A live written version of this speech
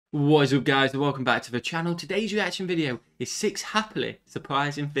What is up, guys, and welcome back to the channel. Today's reaction video is 6 happily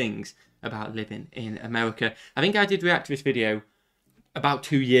surprising things about living in America. I think I did react to this video about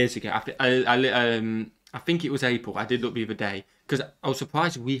 2 years ago. I think it was April. I did look the other day because I was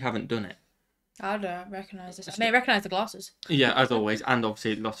surprised we haven't done it. I don't recognise this. I mean, I recognise the glasses. Yeah, as always, and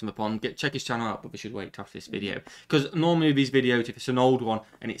obviously Lost in the Pond. Check his channel out, but we should wait after this video. Because normally these videos, if it's an old one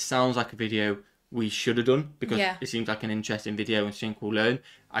and it sounds like a video we should have done, because it seems like an interesting video and something we'll learn,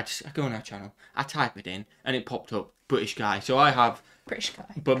 I go on our channel, I type it in, and it popped up, British guy. So I have... British guy.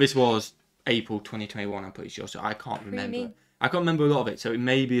 But this was April 2021, I'm pretty sure, so I can't remember. I can't remember a lot of it, so it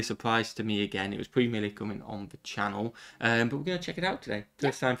may be a surprise to me again. It was pre-Millie coming on the channel, but we're going to check it out today.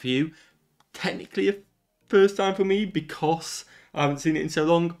 First time for you. Technically a first time for me because I haven't seen it in so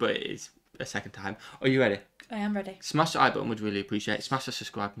long, but it is a second time. Are you ready? I am ready. Smash the I button, would really appreciate it. Smash the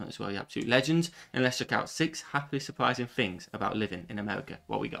subscribe button as well, you absolute legends. And let's check out 6 happily surprising things about living in America.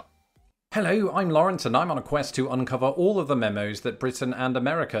 What we got? Hello, I'm Lawrence and I'm on a quest to uncover all of the memos that Britain and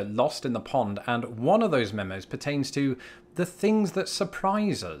America lost in the pond, and one of those memos pertains to the things that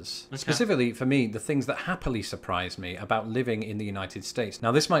surprise us. Okay. Specifically, for me, the things that happily surprise me about living in the United States.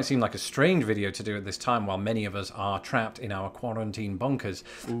 Now, this might seem like a strange video to do at this time while many of us are trapped in our quarantine bunkers.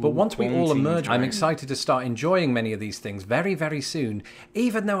 But once we all emerge, I'm excited to start enjoying many of these things very, very soon,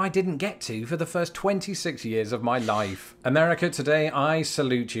 even though I didn't get to for the first 26 years of my life. America, today I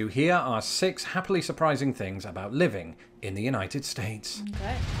salute you. Here are 6 happily surprising things about living in the United States.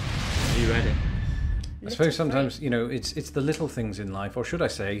 Okay. Are you ready? I suppose sometimes, you know, it's the little things in life, or should I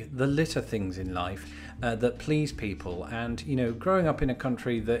say, the litter things in life that please people. And, you know, growing up in a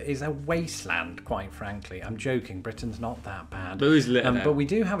country that is a wasteland, quite frankly. I'm joking, Britain's not that bad. There is litter but we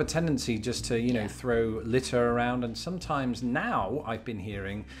do have a tendency just to, you know, throw litter around. And sometimes now, I've been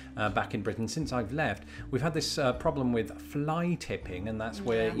hearing back in Britain, since I've left, we've had this problem with fly tipping. And that's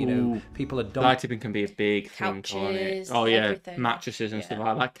where, you know, people are dumping. Fly tipping can be a big thing, Couches, can't it? Oh, yeah, everything. mattresses and stuff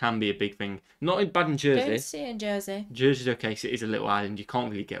like that can be a big thing. Not in bad in Jersey. Don't see it in Jersey. Jersey's okay, so it is a little island. You can't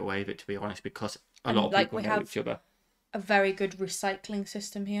really get away with it, to be honest, because a lot of people know each other. A very good recycling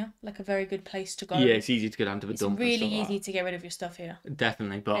system here, like a very good place to go. Yeah, it's easy to go down to the dump. It's really easy to get rid of your stuff here.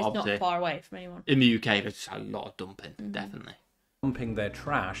 Definitely, but it's obviously not far away from anyone. In the UK, there's a lot of dumping, definitely. Dumping their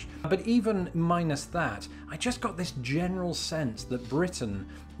trash. But even minus that, I just got this general sense that Britain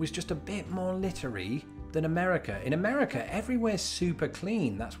was just a bit more littery than America. In America, everywhere's super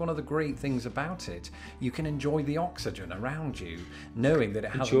clean. That's one of the great things about it. You can enjoy the oxygen around you, knowing that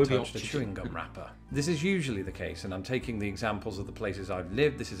it hasn't touched a chewing gum wrapper. This is usually the case, and I'm taking the examples of the places I've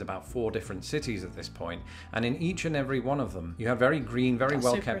lived. This is about 4 different cities at this point, and in each and every one of them, you have very green, very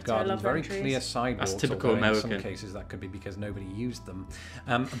well-kept gardens, very clear sidewalks. That's typical American. In some cases, that could be because nobody used them.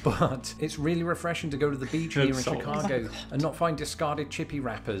 But it's really refreshing to go to the beach here in Chicago and not find discarded chippy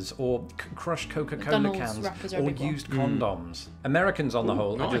wrappers or crushed Coca-Cola cans or used condoms. Americans on the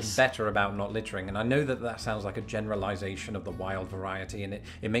whole are just better about not littering, and I know that that sounds like a generalization of the wild variety, and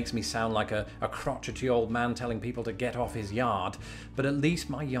it makes me sound like a crotchety old man telling people to get off his yard, but at least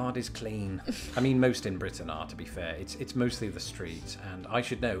my yard is clean. I mean, most in Britain are, to be fair. It's mostly the streets, and I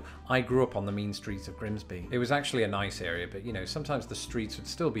should know, I grew up on the mean streets of Grimsby. It was actually a nice area, but you know, sometimes the streets would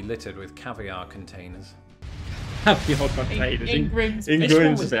still be littered with caviar containers. Caviar containers in Grimsby. In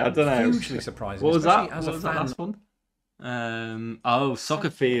Grimsby, I don't know. Hugely surprising. What was that? As What was that last one? Soccer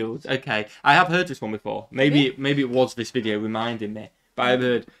Fields. fields. Okay, I have heard this one before. Maybe it was this video reminding me, but I've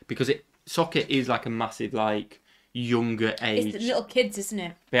heard because soccer is like a massive younger age. It's the little kids, isn't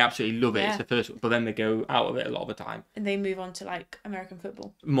it? They absolutely love it. It's the first one, but then they go out of it a lot of the time. And they move on to like American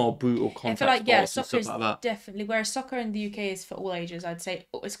football. More brutal contact I feel like sports soccer and stuff like that. Definitely. Whereas soccer in the UK is for all ages, I'd say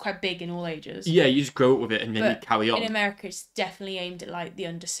it's quite big in all ages. Yeah, you just grow up with it and then you carry on. In America, it's definitely aimed at like the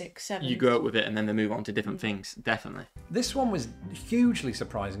under 6, 7. You grow up with it and then they move on to different things. Definitely. This one was hugely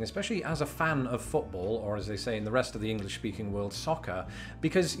surprising, especially as a fan of football, or as they say in the rest of the English-speaking world, soccer,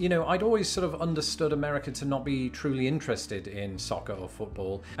 because, you know, I'd always sort of understood America to not be truly interested in soccer or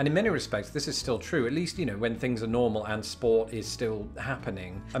football, and in many respects this is still true, at least, you know, when things are normal and sport is still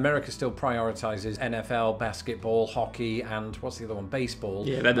happening. America still prioritizes NFL, basketball, hockey, and what's the other one, baseball,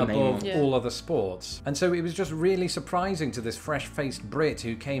 above all other sports. And so it was just really surprising to this fresh-faced Brit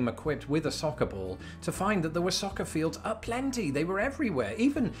who came equipped with a soccer ball to find that there were soccer fields aplenty. They were everywhere,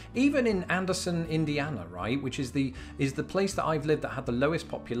 even in Anderson, Indiana, right, which is the place that I've lived that had the lowest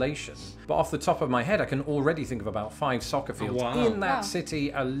population. But off the top of my head, I can already think of about 5 soccer fields wow. in that city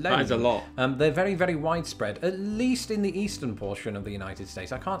alone. That is a lot. They're very, very widespread, at least in the eastern portion of the United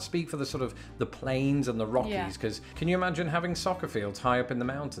States. I can't speak for the sort of the plains and the Rockies, because can you imagine having soccer fields high up in the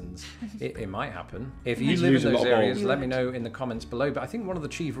mountains? It might happen. If you live in those areas, let me know in the comments below. But I think one of the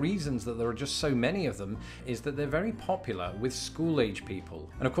chief reasons that there are just so many of them is that they're very popular with school-age people.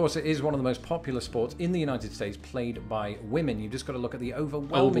 And of course, it is one of the most popular sports in the United States played by women. You've just got to look at the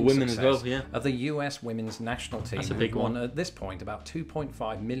overwhelming success of the US women's national team. That's a big one. At this point, about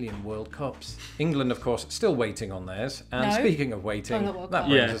 2.5 million World Cups. England, of course, still waiting on theirs. And speaking of waiting, that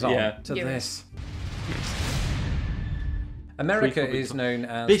brings us on to this. America is known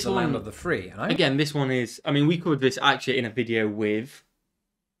as the land of the free. Again, this one is... I mean, we covered this actually in a video with...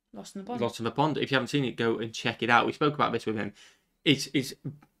 Lost in the Pond. Lost in the Pond. If you haven't seen it, go and check it out. We spoke about this with him. It's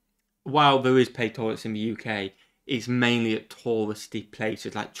while there is paid toilets in the UK, it's mainly at touristy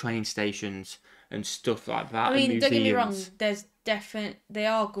places like train stations and stuff like that. I mean, don't get me wrong. There's they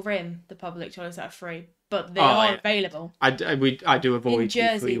are grim. The public toilets that are free, but they are available. I do avoid in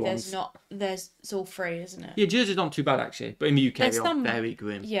Jersey. The free ones. It's all free, isn't it? Yeah, Jersey's not too bad actually, but in the UK they are very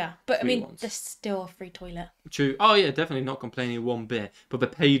grim. Yeah, but I mean, there's still a free toilet. True. Oh yeah, definitely not complaining one bit. But the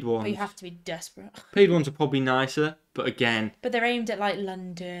paid ones. But you have to be desperate. Paid ones are probably nicer, but again. But they're aimed at like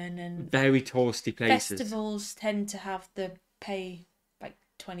London and very touristy places. Festivals tend to have the pay.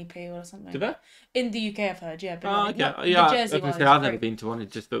 20p or something. Do they? In the UK, I've heard, yeah. But the Jersey one. I've never been to one.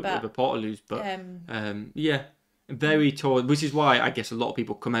 It's just the Portaloos, but yeah, very tourist. Which is why I guess a lot of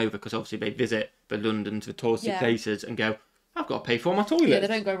people come over because obviously they visit the London to the touristy places and go, I've got to pay for my toilet. Yeah, they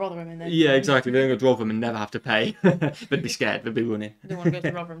don't go Rotherham in there. Yeah, exactly. They don't go to Rotherham and never have to pay. They'd be scared. They'd be running. They want to go to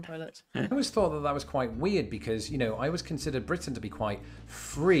the Rotherham toilets. I always thought that was quite weird because, I always considered Britain to be quite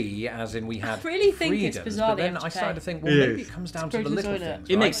free, as in we had I really think freedoms, it's bizarre. But then I started to think, well, maybe it comes down to the little things.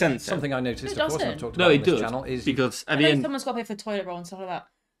 It makes sense. Something I noticed, of course, I've talked about on this channel is... Because at the end... someone's got to pay for toilet roll and stuff like that.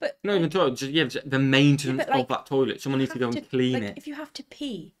 But not even toilet, just the maintenance of that toilet. Someone needs to go and clean it. If you have to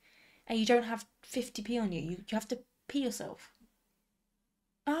pee and you don't have 50p on you, you have to pee yourself.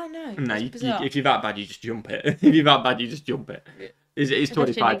 Oh no! No, if you're that bad, you just jump it. If you're that bad, you just jump it. It's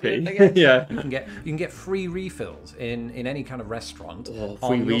 25p. Yeah. You can get free refills in any kind of restaurant.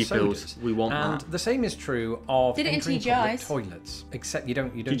 Free refills. We want and that. The same is true of entering public toilets. Except you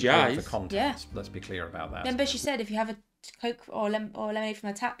don't go for contents. Yeah. Let's be clear about that. Remember, she said if you have a Coke or lemonade from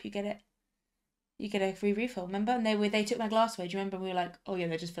the tap, you get it. You get a free refill, remember? And they took my glass away. Do you remember? We were like, oh yeah,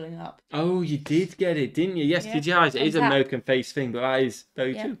 they're just filling it up. Oh, you did get it, didn't you? Yes, TGI's. It is an American face thing, but that is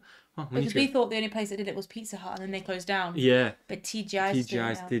very true. Oh, because we thought the only place that did it was Pizza Hut, and then they closed down. Yeah. But TGI's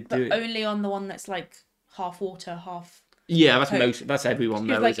did do it. But only on the one that's like half water, half... Yeah, that's everyone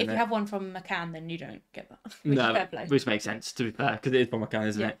though, like, if you have one from a can, then you don't get that. No, which makes sense, to be fair, because it is from a can,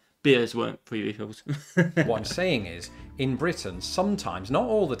 isn't it? Beers weren't free refills. What I'm saying is, in Britain, sometimes, not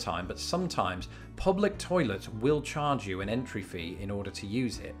all the time, but sometimes, public toilets will charge you an entry fee in order to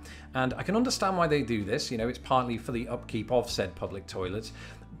use it. And I can understand why they do this. It's partly for the upkeep of said public toilets.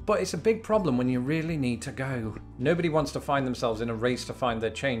 But it's a big problem when you really need to go. Nobody wants to find themselves in a race to find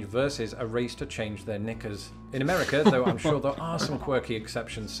their change versus a race to change their knickers. In America, though I'm sure there are some quirky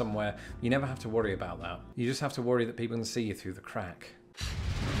exceptions somewhere, you never have to worry about that. You just have to worry that people can see you through the crack.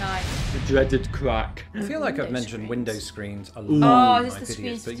 Nice. The dreaded crack. I feel like I've mentioned window screens a lot in my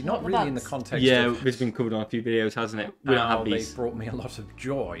videos, but not really in the context of... it's been covered on a few videos, hasn't it? We don't have these. They've brought me a lot of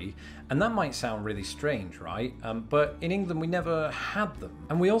joy. And that might sound really strange, right? But in England, we never had them.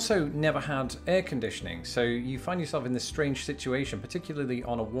 And we also never had air conditioning. So you find yourself in this strange situation, particularly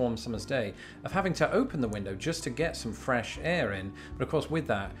on a warm summer's day, of having to open the window just to get some fresh air in. But of course, with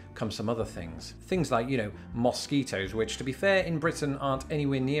that comes some other things. Things like, mosquitoes, which, to be fair, in Britain aren't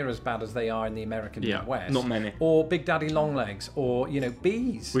anywhere near as bad as they are in the American Midwest. Not many. Or Big Daddy Longlegs, or,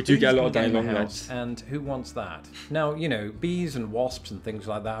 bees. We do get a lot of daddy longlegs. And who wants that? Now, bees and wasps and things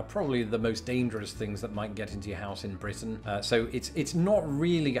like that are probably the most dangerous things that might get into your house in Britain. So it's not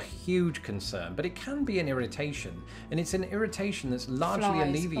really a huge concern, but it can be an irritation. And it's an irritation that's largely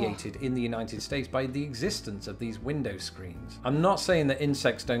alleviated in the United States by the existence of these window screens. I'm not saying that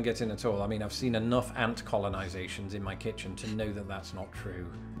insects don't get in at all. I mean, I've seen enough ant colonizations in my kitchen to know that that's not true.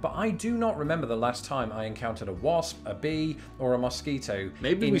 But I do not remember the last time I encountered a wasp, a bee, or a mosquito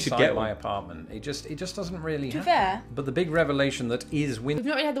inside my apartment. It just doesn't really happen. Fair. But the big revelation that is We've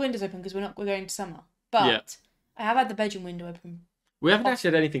not really had the windows open because we're going to summer. But I have had the bedroom window open. We haven't actually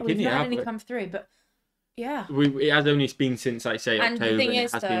had anything in here. We've not had any come through, but yeah. It has only been since, like, say, and October, the thing and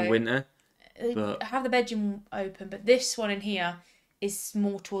is, it has been winter. I have the bedroom open, but this one in here is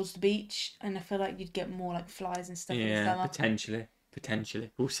more towards the beach, and I feel like you'd get more like flies and stuff in the summer.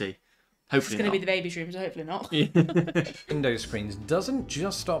 Potentially. We'll see. Hopefully it's going to be the baby's room, so hopefully not. Window screens doesn't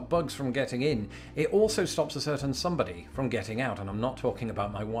just stop bugs from getting in, it also stops a certain somebody from getting out, and I'm not talking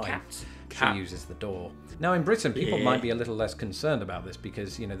about my wife. Cats. She uses the door. Now in Britain, people might be a little less concerned about this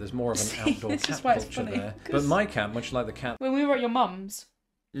because, you know, there's more of an outdoor cat culture there. But my cat, much like the cat... When we were at your mum's,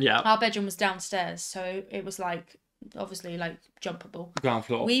 Yeah. our bedroom was downstairs, so it was like, obviously, like, jumpable. Ground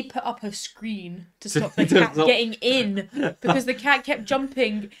floor. We put up a screen to stop the cat getting in because the cat kept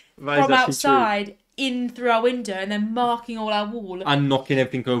jumping from outside in through our window and then marking all our wall. And knocking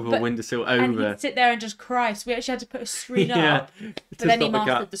everything over a windowsill over. And he'd sit there and just cry. So we actually had to put a screen up. But then he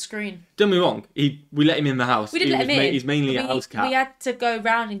mastered the screen. Don't be wrong. We let him in the house. We did let him in. He's mainly a house cat. We had to go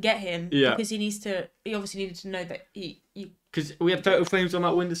round and get him because he obviously needed to know that because we had photo frames on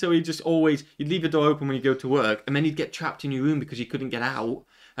that windowsill. You'd leave the door open when you go to work, and then he'd get trapped in your room because you couldn't get out.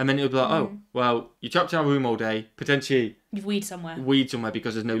 And then it would be like, oh, well, you're trapped in our room all day. Potentially, you've weed somewhere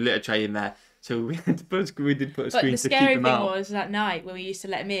because there's no litter tray in there. So we did put a screen to keep him out. But the scary thing was that night when we used to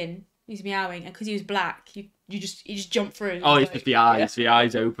let him in, he was meowing, and because he was black, he just jumped through. Oh, it's just the eyes. Yeah. The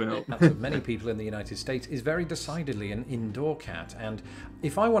eyes open up. Cats of many people in the United States is very decidedly an indoor cat, and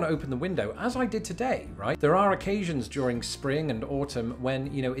if I want to open the window, as I did today, right, there are occasions during spring and autumn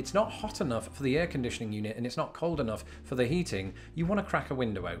when, you know, it's not hot enough for the air conditioning unit and it's not cold enough for the heating, you want to crack a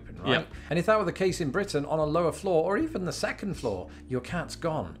window open, right? Yep. And if that were the case in Britain on a lower floor or even the second floor, your cat's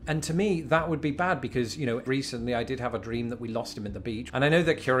gone. And to me, that would be bad because, you know, recently I did have a dream that we lost him in the beach, and I know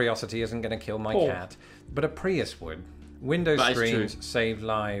that curiosity isn't going to kill my cat, but a Prius would. Window screens save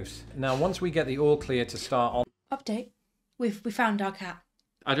lives. Now, once we get the all clear to start on... Update. We found our cat.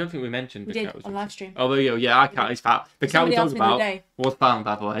 I don't think we mentioned the cat. We did on live stream. Oh, there you go. Yeah, our cat is found. The cat we talked about was found,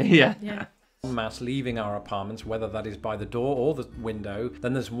 by the way. Yeah. Mass leaving our apartments, whether that is by the door or the window,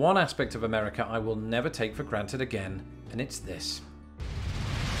 then there's one aspect of America I will never take for granted again, and it's this.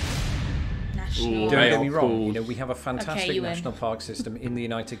 National. Don't get me wrong, you know, we have a fantastic national park system in the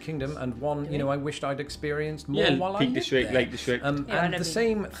United Kingdom, and one, you know, I wished I'd experienced more while I lived there. Lake District. And the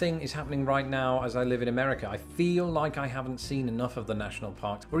same thing is happening right now as I live in America. I feel like I haven't seen enough of the national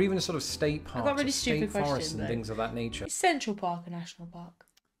parks, or even sort of state parks, I've got really state forests and things of that nature. Is Central Park a national park?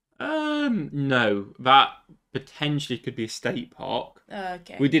 No, that potentially could be a state park.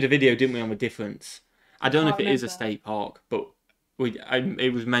 Okay. We did a video, didn't we, on the difference? I don't know if it is a state park, but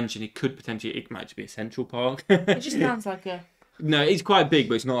it was mentioned it might be a central park. It just sounds like a... No, it's quite big,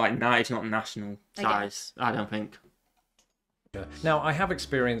 but it's not like it's not national size. I don't think. Now, I have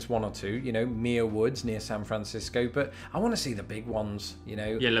experienced one or two, you know, Muir Woods near San Francisco, but I want to see the big ones, you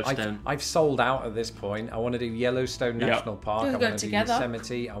know. Yellowstone. I've sold out at this point. I want to do Yellowstone National Park. I want to do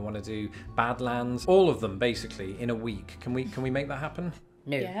Yosemite. I want to do Badlands. All of them, basically, in a week. Can we make that happen?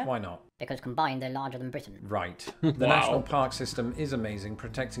 No. Yeah. Why not? Because combined, they're larger than Britain. Right. The national park system is amazing,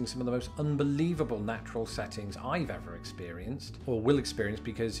 protecting some of the most unbelievable natural settings I've ever experienced, or will experience,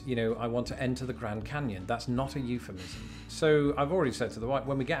 because, you know, I want to enter the Grand Canyon. That's not a euphemism. So I've already said to the wife,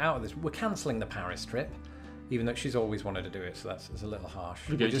 when we get out of this, we're cancelling the Paris trip, even though she's always wanted to do it, so that's a little harsh.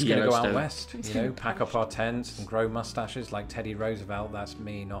 We're just going to go out west, you know, pack up our tents and grow mustaches like Teddy Roosevelt. That's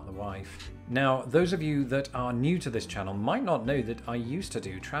me, not the wife. Now, those of you that are new to this channel might not know that I used to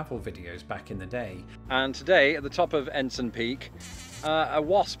do travel videos back in the day. And today, at the top of Ensign Peak, a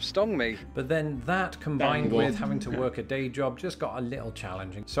wasp stung me. But then that, combined with having to work a day job, just got a little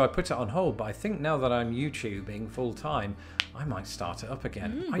challenging. So I put it on hold, but I think now that I'm YouTubing full time, I might start it up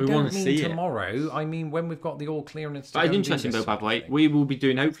again. I don't mean tomorrow, I mean when we've got the all clearance to go. It's interesting though, by the way. We will be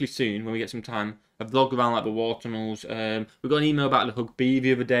doing, hopefully soon, when we get some time, a vlog around like the war tunnels. We got an email about the Hug B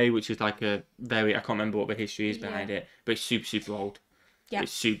the other day, which is like a very, I can't remember what the history is behind it, but it's super, super old. Yeah.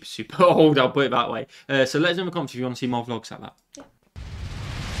 It's super, super old, I'll put it that way. So let us know in the comments if you want to see more vlogs like that. Yeah.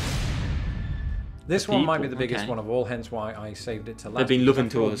 This one might be the biggest one of all, hence why I saved it to last. They've been loving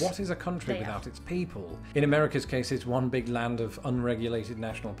to us. What is a country without its people? In America's case, it's one big land of unregulated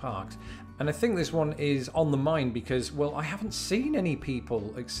national parks. And I think this one is on the mind because, well, I haven't seen any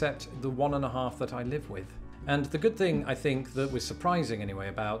people except the 1.5 that I live with. And the good thing, I think, that was surprising anyway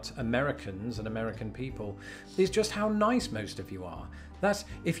about Americans and American people is just how nice most of you are. That's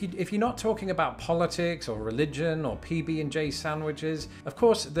if you're not talking about politics or religion or PB&J sandwiches. Of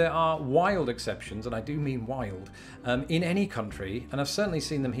course, there are wild exceptions, and I do mean wild, in any country, and I've certainly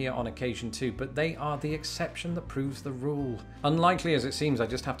seen them here on occasion too, but they are the exception that proves the rule. Unlikely as it seems, I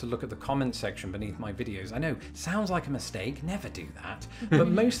just have to look at the comment section beneath my videos. I know, sounds like a mistake, never do that, but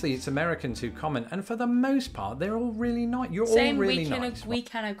mostly it's Americans who comment, and for the most part, they're all really nice. You're all really nice. We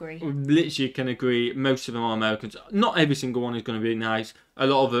can agree. We literally can agree. Most of them are Americans. Not every single one is going to be nice. A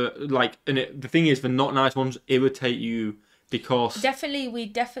lot of the, like, and the thing is, the not nice ones irritate you because we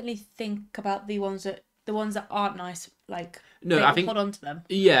definitely think about the ones that aren't nice. Like, no, I think hold on to them.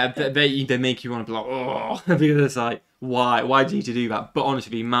 Yeah, they make you want to be like, oh, because it's like, why do you need to do that? But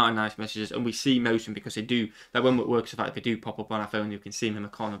honestly, the amount of nice messages, and we see most of them because they do, like when we're at work, the fact they do pop up on our phone, you can see them in the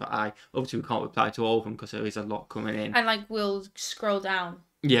corner of the eye. Obviously, we can't reply to all of them because there is a lot coming in. And like, we'll scroll down.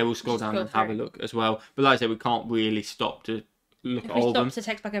 Yeah, we'll scroll down and have a look as well. But like I said, we can't really stop to look at all of them. If we stopped to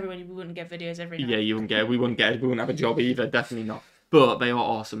text back everybody, we wouldn't get videos every night. Yeah, we wouldn't have a job either, definitely not. But they are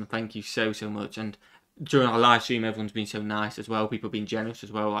awesome. Thank you so much. And during our live stream, everyone's been so nice as well. People have been generous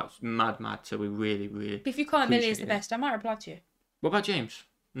as well. Like, mad. So we really. But if you comment Millie is the best, I might reply to you. What about James?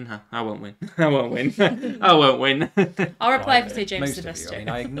 No, I won't win. I won't win. I'll reply if you say James is the best. I mean,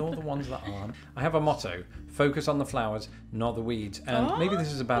 I ignore the ones that aren't. I have a motto: focus on the flowers, not the weeds. And maybe this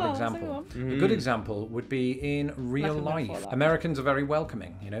is a bad example. A good example would be in real life. Americans are very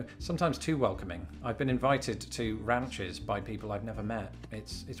welcoming, you know, sometimes too welcoming. I've been invited to ranches by people I've never met.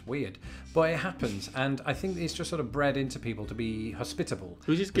 It's weird, but it happens. And I think it's just sort of bred into people to be hospitable.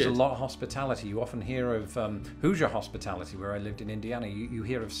 Which is good. There's a lot of hospitality. You often hear of Hoosier hospitality, where I lived in Indiana. You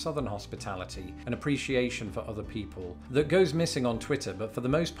hear of Southern hospitality, an appreciation for other people that goes missing on Twitter. But for the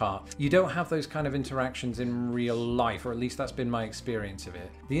most part, you don't have those kind of interactions in real life, or at least that's been my experience of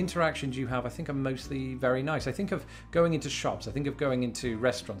it. The interactions you have, I think, are mostly very nice. I think of going into shops, I think of going into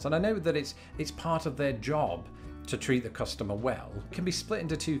restaurants, and I know that it's part of their job to treat the customer well. It can be split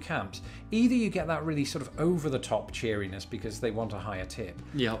into two camps. Either you get that really sort of over-the-top cheeriness because they want a higher tip,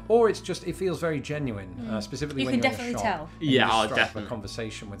 or it's just, it feels very genuine, specifically when you're in a shop. You can definitely tell. Yeah, definitely. A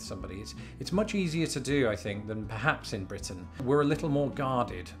conversation with somebody. It's much easier to do, I think, than perhaps in Britain. We're a little more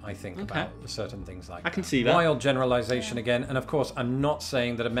guarded, I think, about certain things like that. I can see that. Wild generalization again, and of course, I'm not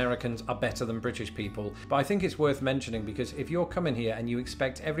saying that Americans are better than British people, but I think it's worth mentioning because if you're coming here and you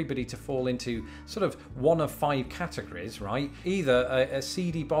expect everybody to fall into sort of one of 5 categories, right? Either a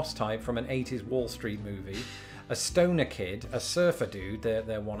seedy boss type from an 80s Wall Street movie, a stoner kid, a surfer dude,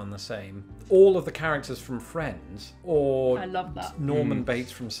 they're one and the same, all of the characters from Friends, or I love that. Norman Bates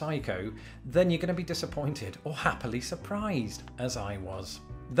from Psycho, then you're going to be disappointed or happily surprised, as I was.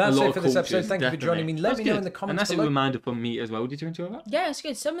 That's it for this episode. Thank you for joining me. Let me know in the comments below. And that's a reminder from me as well. Did you enjoy that? Yeah, it's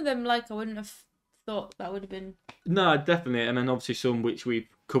good. Some of them, like, I wouldn't have thought that would have been... No, definitely. And then obviously some which we've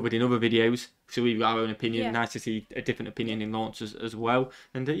covered in other videos. So we've got our own opinion. Yeah. Nice to see a different opinion in launches as well.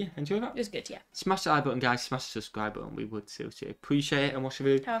 And yeah, enjoy that. It was good, yeah. Smash the like button, guys. Smash the subscribe button. We would seriously appreciate it. And watch the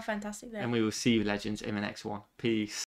video. Have a fantastic day. And we will see you, legends, in the next one. Peace.